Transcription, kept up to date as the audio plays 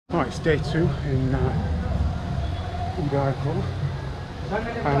Right, it's day 2 in Udaipur,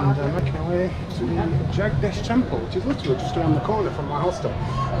 and I'm making my way to the Jagdish temple, which is literally just around the corner from my hostel.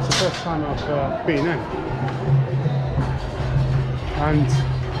 It's the first time I've been in. And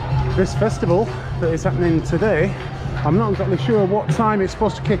this festival that is happening today, I'm not exactly sure what time it's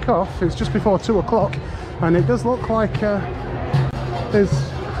supposed to kick off. It's just before 2 o'clock, and it does look like there's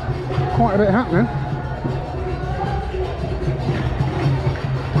quite a bit happening.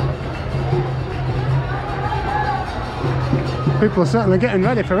 People are certainly getting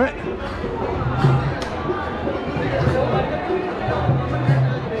ready for it.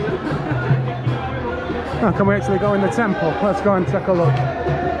 Oh, can we actually go in the temple? Let's go and take a look.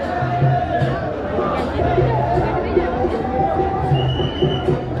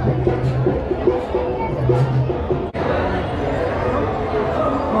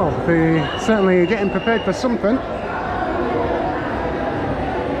 Oh, they're certainly getting prepared for something.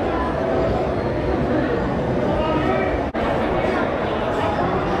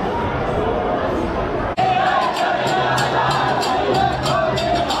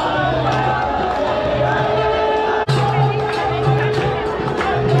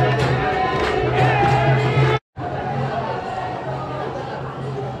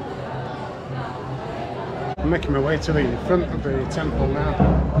 I'm making my way to the front of the temple now.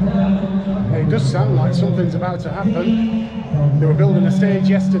 It does sound like something's about to happen. They were building a stage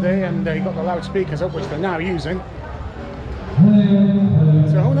yesterday and they got the loudspeakers up, which they're now using.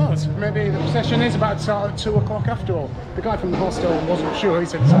 So who knows, maybe the procession is about to start at 2 o'clock after all. The guy from the hostel wasn't sure, he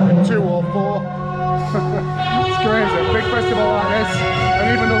said it's either 2 or 4. It's crazy, a big festival like this,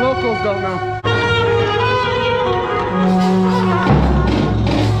 and even the locals don't know.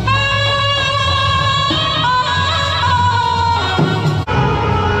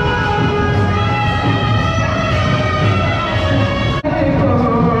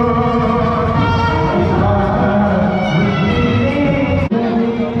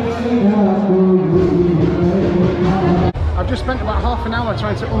 I've just spent about half an hour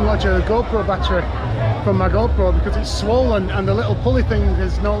trying to unlodge a GoPro battery from my GoPro because it's swollen and the little pulley thing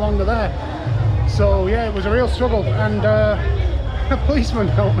is no longer there. So yeah, it was a real struggle, and a policeman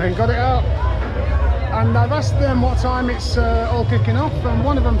helped me and got it out. And I've asked them what time it's all kicking off, and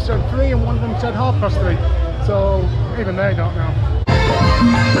one of them said 3 and one of them said 3:30. So even they don't know.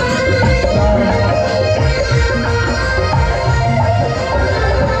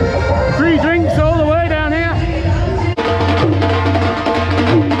 Free drinks all the way down here.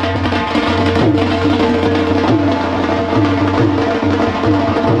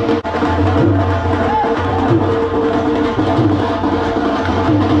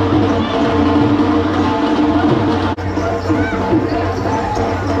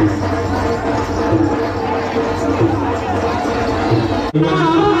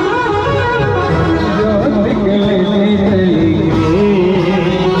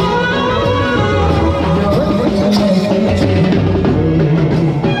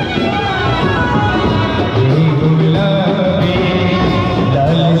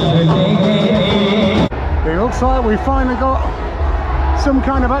 Like we finally got some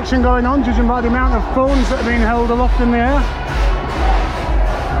kind of action going on, judging by the amount of phones that are being held aloft in the air.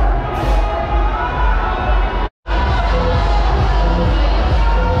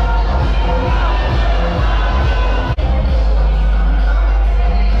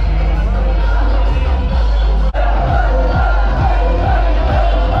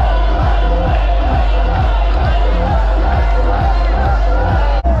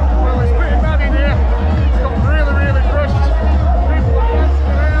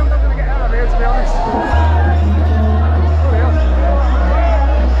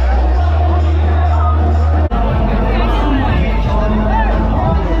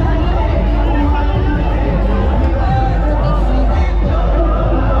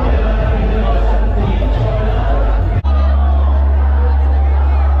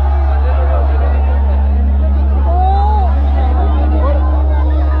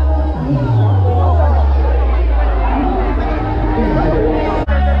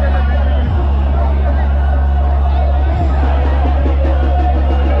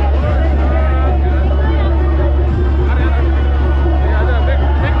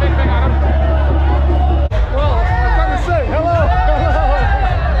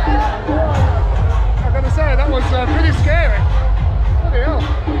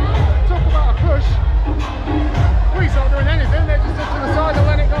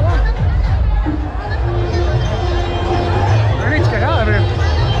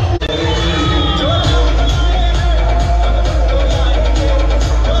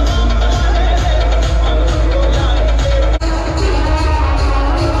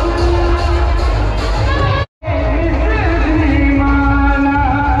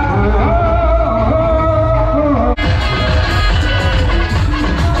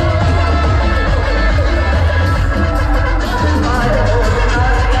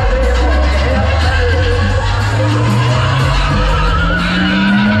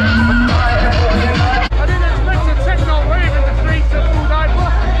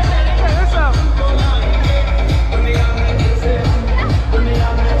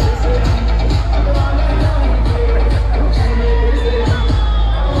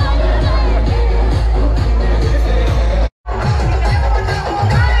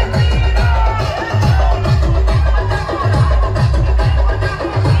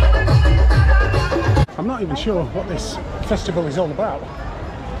 not even sure what this festival is all about,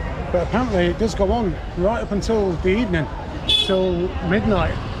 but apparently it does go on right up until the evening, till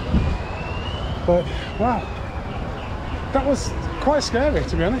midnight. But wow, that was quite scary,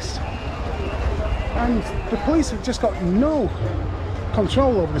 to be honest. And the police have just got no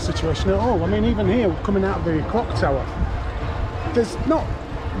control over the situation at all. I mean, even here, coming out of the clock tower, there's not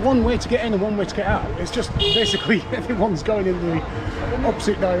one way to get in and one way to get out. It's just basically everyone's going in the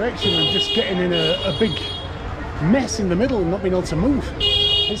opposite direction and just getting in a big mess in the middle and not being able to move.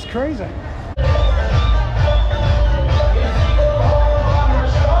 It's crazy.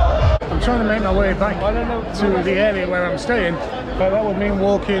 I'm trying to make my way back to the area where I'm staying, but that would mean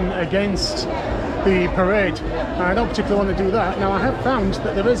walking against the parade. I don't particularly want to do that. Now, I have found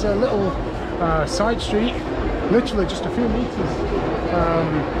that there is a little side street, literally just a few meters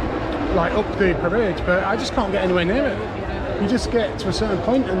like up the parade, but I just can't get anywhere near it. You just get to a certain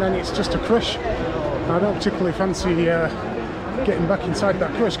point and then it's just a crush. I don't particularly fancy getting back inside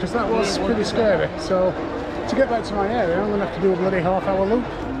that crush, because that was pretty scary. So to get back to my area, I'm going to have to do a bloody half-hour loop.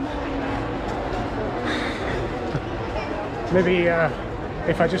 Maybe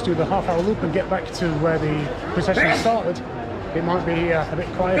if I just do the half-hour loop and get back to where the procession started, it might be a bit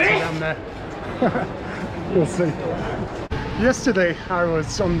quieter down there. We'll see. Yesterday I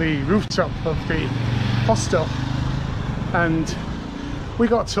was on the rooftop of the hostel and we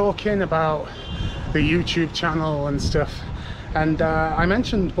got talking about the YouTube channel and stuff, and I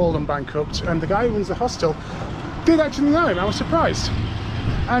mentioned Bald and Bankrupt, and the guy who runs the hostel did actually know him. I was surprised,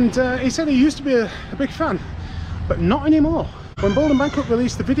 and he said he used to be a big fan, but not anymore. When Bald and Bankrupt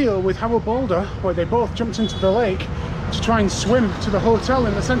released the video with Harold Balder, where they both jumped into the lake to try and swim to the hotel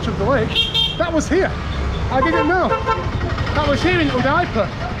in the centre of the lake, that was here. I didn't know. That was here in Udaipur.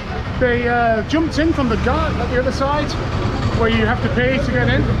 They jumped in from the ghat at the other side, where you have to pay to get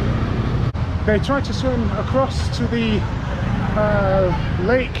in. They tried to swim across to the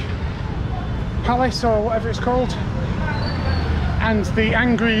lake palace or whatever it's called, and the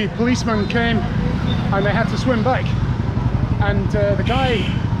angry policeman came and they had to swim back. And the guy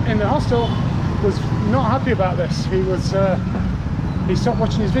in the hostel was not happy about this. He stopped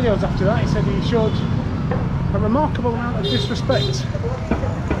watching his videos after that. He said he showed a remarkable amount of disrespect.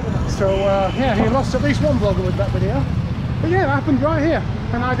 So yeah, he lost at least one vlogger with that video. But yeah, it happened right here,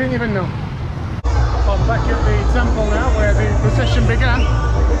 and I didn't even know. I'm back at the temple now, where the procession began.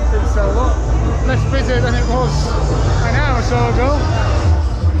 It's a lot less busy than it was an hour or so ago.